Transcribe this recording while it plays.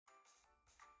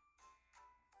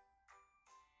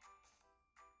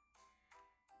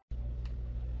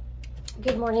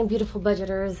Good morning, beautiful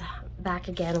budgeters. Back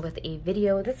again with a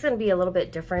video. This is going to be a little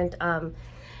bit different.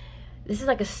 This is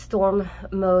like a storm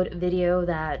mode video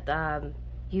that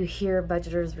you hear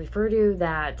budgeters refer to,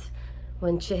 that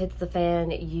when shit hits the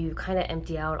fan, you kind of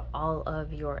empty out all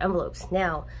of your envelopes.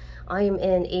 Now, I am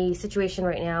in a situation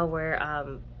right now where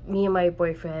me and my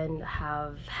boyfriend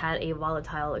have had a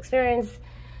volatile experience.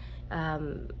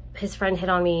 His friend hit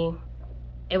on me.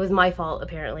 It was my fault,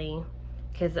 apparently,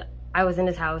 because I was in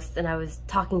his house and I was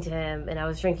talking to him and I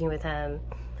was drinking with him.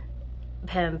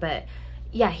 But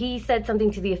yeah, he said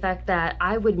something to the effect that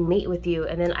I would mate with you,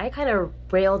 and then I kind of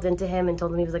railed into him and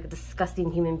told him he was like a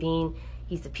disgusting human being.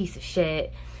 He's a piece of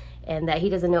shit, and that he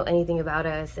doesn't know anything about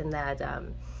us, and that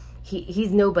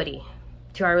he's nobody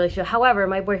to our relationship. However,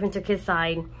 my boyfriend took his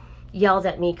side, yelled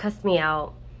at me, cussed me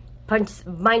out, punched.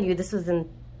 Mind you, this was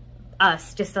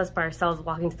just us by ourselves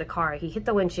walking to the car. He hit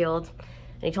the windshield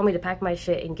and he told me to pack my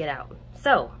shit and get out.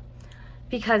 So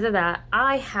because of that,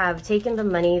 I have taken the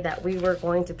money that we were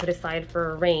going to put aside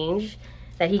for a range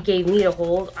that he gave me to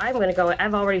hold. I've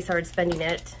already started spending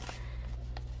it.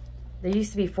 There used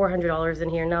to be $400 in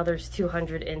here. Now there's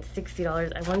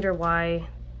 $260. I wonder why.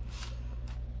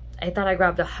 I thought I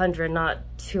grabbed 100,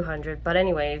 not 200. But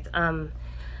anyways, so I'm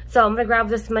gonna grab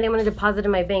this money. I'm gonna deposit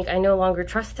in my bank. I no longer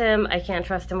trust him. I can't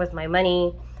trust him with my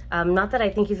money. Not that I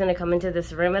think he's gonna come into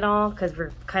this room at all, because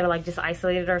we're kind of like just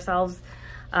isolated ourselves.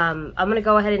 I'm gonna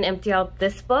go ahead and empty out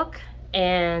this book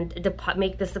and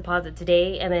make this deposit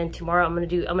today, and then tomorrow I'm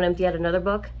gonna empty out another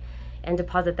book and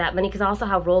deposit that money, because I also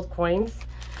have rolled coins.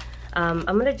 I'm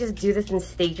gonna just do this in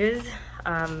stages,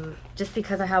 just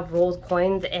because I have rolled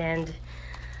coins and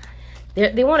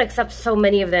they won't accept so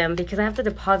many of them, because I have to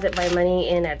deposit my money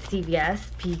in at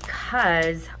CVS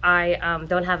because I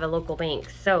don't have a local bank.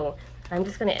 So I'm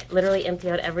just gonna literally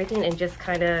empty out everything and just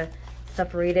kind of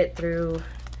separate it through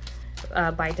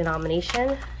by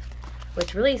denomination,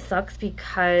 which really sucks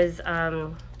because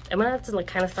I'm gonna have to like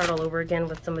kind of start all over again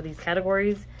with some of these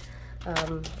categories,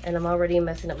 and I'm already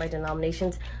messing up my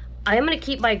denominations. I am gonna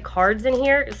keep my cards in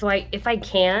here, so if I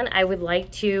can, I would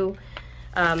like to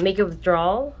make a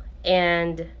withdrawal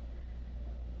and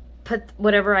put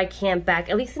whatever I can back,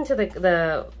 at least into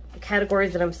the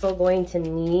categories that I'm still going to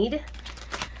need.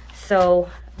 So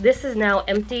this is now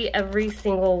empty. Every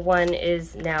single one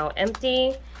is now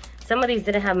empty. Some of these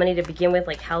didn't have money to begin with,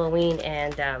 like Halloween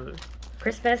and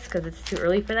Christmas, because it's too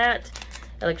early for that.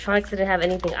 Electronics didn't have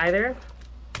anything either.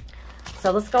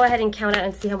 So let's go ahead and count out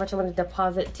and see how much I'm going to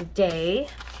deposit today.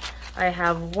 I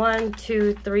have 1,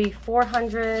 2, 3,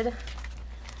 400,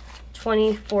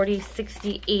 20, 40,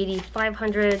 60, 80,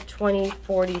 500, 20,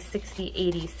 40, 60,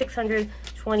 80, 600,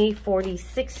 20, 40,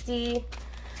 60,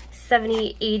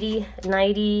 70, 80,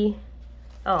 90.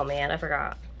 Oh man, I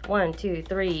forgot. 1, 2,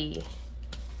 3,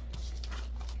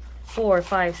 4,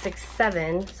 5, 6,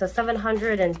 7. So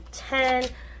 710,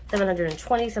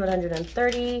 720,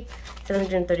 730,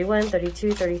 731,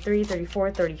 32, 33,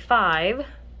 34, 35.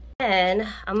 And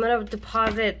I'm gonna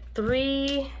deposit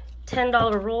 3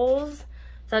 $10 rolls.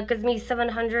 So that gives me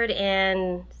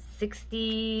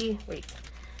 760, wait.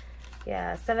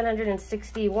 Yeah,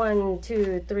 760, 1,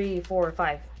 2, 3, 4,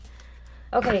 5.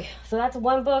 Okay, so that's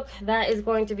one book that is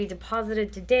going to be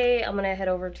deposited today. I'm gonna head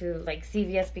over to like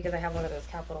CVS because I have one of those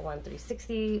Capital One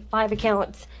 365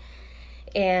 accounts,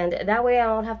 and that way I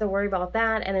don't have to worry about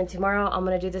that. And then tomorrow I'm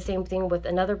gonna do the same thing with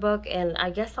another book, and I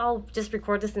guess I'll just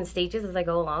record this in stages as I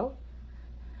go along.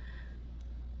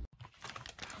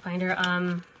 Finder,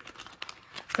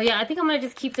 so yeah, I think I'm gonna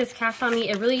just keep this cash on me.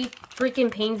 It really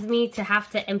freaking pains me to have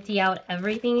to empty out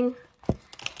everything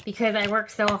because I work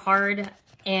so hard.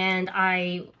 And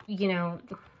I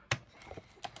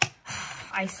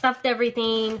stuffed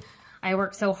everything. I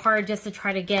worked so hard just to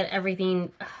try to get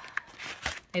everything,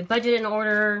 my budget in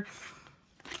order,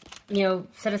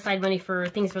 set aside money for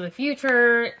things for the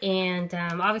future. And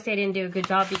obviously I didn't do a good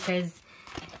job because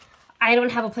I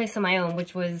don't have a place of my own,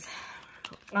 which was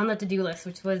on the to-do list,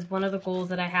 which was one of the goals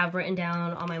that I have written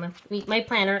down on my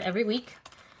planner every week.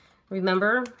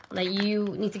 Remember that you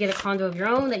need to get a condo of your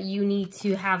own, that you need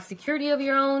to have security of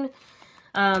your own,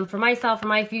 for myself, for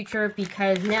my future,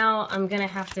 because now I'm going to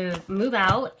have to move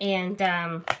out and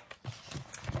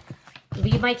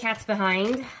leave my cats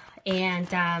behind and,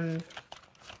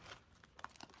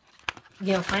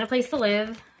 find a place to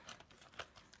live.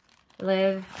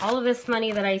 All of this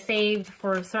money that I saved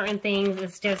for certain things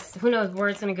is just, who knows where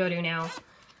it's going to go to now.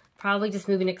 Probably just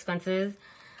moving expenses.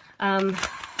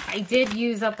 I did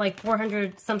use up like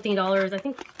 $400 something, I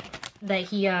think, that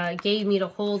he gave me to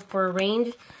hold for a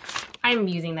range. I'm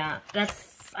using that.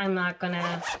 I'm not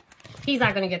gonna, he's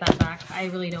not gonna get that back. I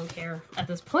really don't care at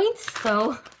this point.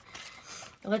 So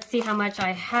let's see how much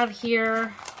I have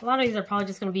here. A lot of these are probably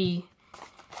just going to be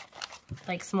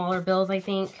like smaller bills, I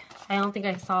think. I don't think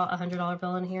I saw a $100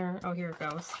 bill in here. Oh, here it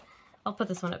goes. I'll put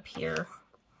this one up here.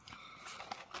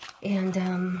 And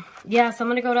yeah, so I'm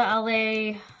going to go to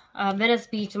LA, Venice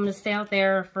Beach. I'm going to stay out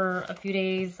there for a few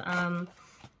days. I'm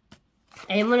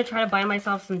going to try to buy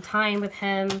myself some time with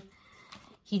him.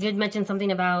 He did mention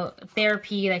something about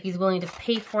therapy, that he's willing to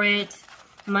pay for it.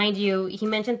 Mind you, he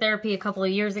mentioned therapy a couple of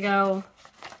years ago.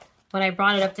 When I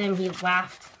brought it up to him, he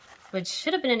laughed, which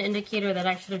should have been an indicator that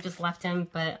I should have just left him.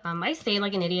 But I stayed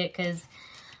like an idiot because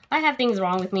I have things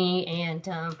wrong with me. And,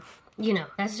 you know,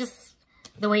 that's just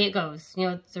the way it goes. You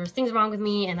know, there's things wrong with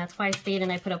me, and that's why I stayed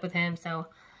and I put up with him. So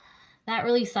that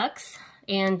really sucks.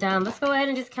 And let's go ahead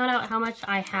and just count out how much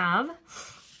I have.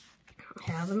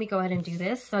 Let me go ahead and do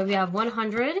this. So we have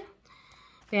 100.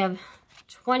 We have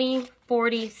 20,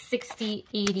 40, 60,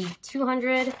 80,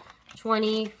 200,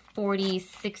 20, 40,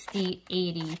 60,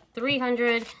 80,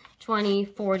 300, 20,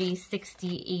 40,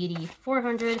 60, 80,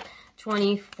 400,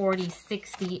 20, 40,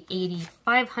 60, 80,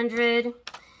 500,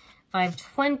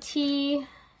 520,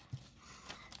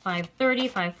 530,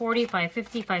 540,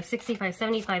 550, 560,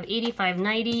 570, 580,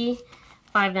 590,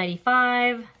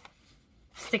 595,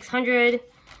 600,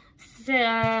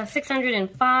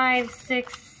 605,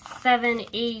 6, 7,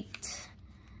 8,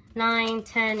 9,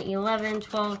 10, 11,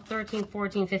 12, 13,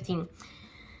 14, 15.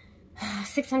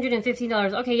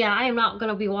 $650. Okay, yeah, I am not going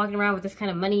to be walking around with this kind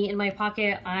of money in my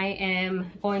pocket. I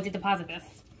am going to deposit this.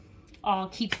 I'll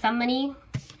keep some money.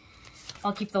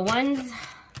 I'll keep the 1s,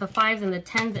 the 5s, and the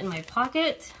 10s in my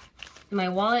pocket, in my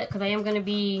wallet, because I am going to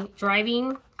be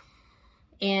driving.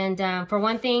 And for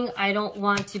one thing, I don't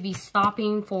want to be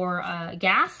stopping for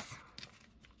gas.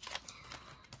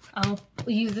 I'll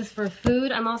use this for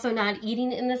food. I'm also not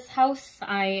eating in this house.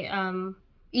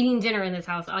 Eating dinner in this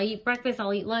house. I'll eat breakfast,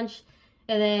 I'll eat lunch.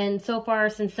 And then so far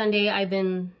since Sunday,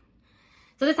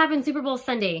 so this happened Super Bowl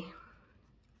Sunday.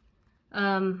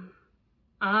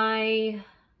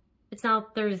 It's now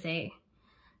Thursday.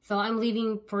 So I'm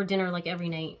leaving for dinner like every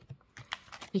night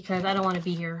because I don't want to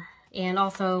be here. And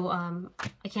also,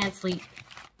 I can't sleep.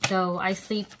 So I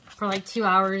sleep for like 2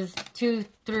 hours, 3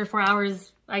 or 4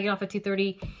 hours. I get off at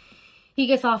 2:30. He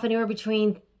gets off anywhere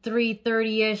between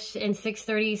 3:30-ish and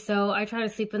 6:30. So I try to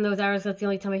sleep in those hours. That's the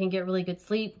only time I can get really good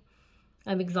sleep.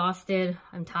 I'm exhausted.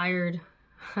 I'm tired.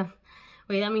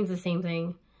 Wait, that means the same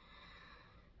thing.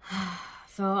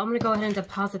 So I'm going to go ahead and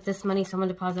deposit this money. So I'm going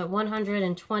to deposit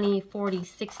 120, 40,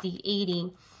 60,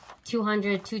 80,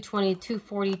 200, 220,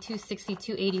 240, 260,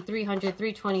 280, 300,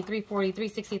 320, 340,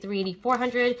 360, 380,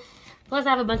 400. Plus I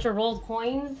have a bunch of rolled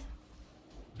coins.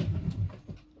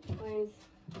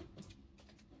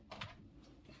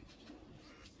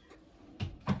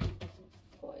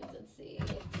 Let's see.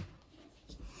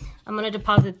 I'm going to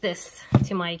deposit this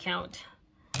to my account.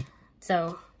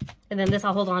 So, and then this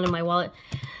I'll hold on in my wallet.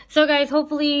 So guys,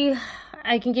 hopefully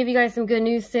I can give you guys some good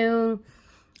news soon.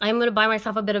 I'm going to buy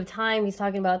myself a bit of time. He's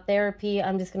talking about therapy.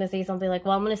 I'm just going to say something like,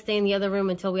 well, I'm going to stay in the other room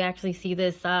until we actually see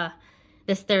this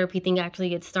this therapy thing actually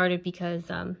get started, because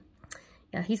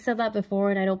yeah, he said that before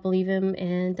and I don't believe him,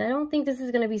 and I don't think this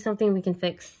is going to be something we can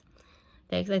fix.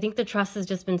 I think the trust has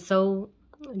just been so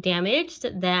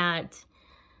damaged that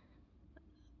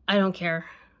I don't care.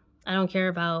 I don't care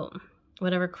about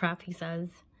whatever crap he says.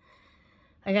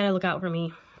 I gotta look out for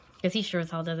me, because he sure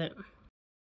as hell doesn't.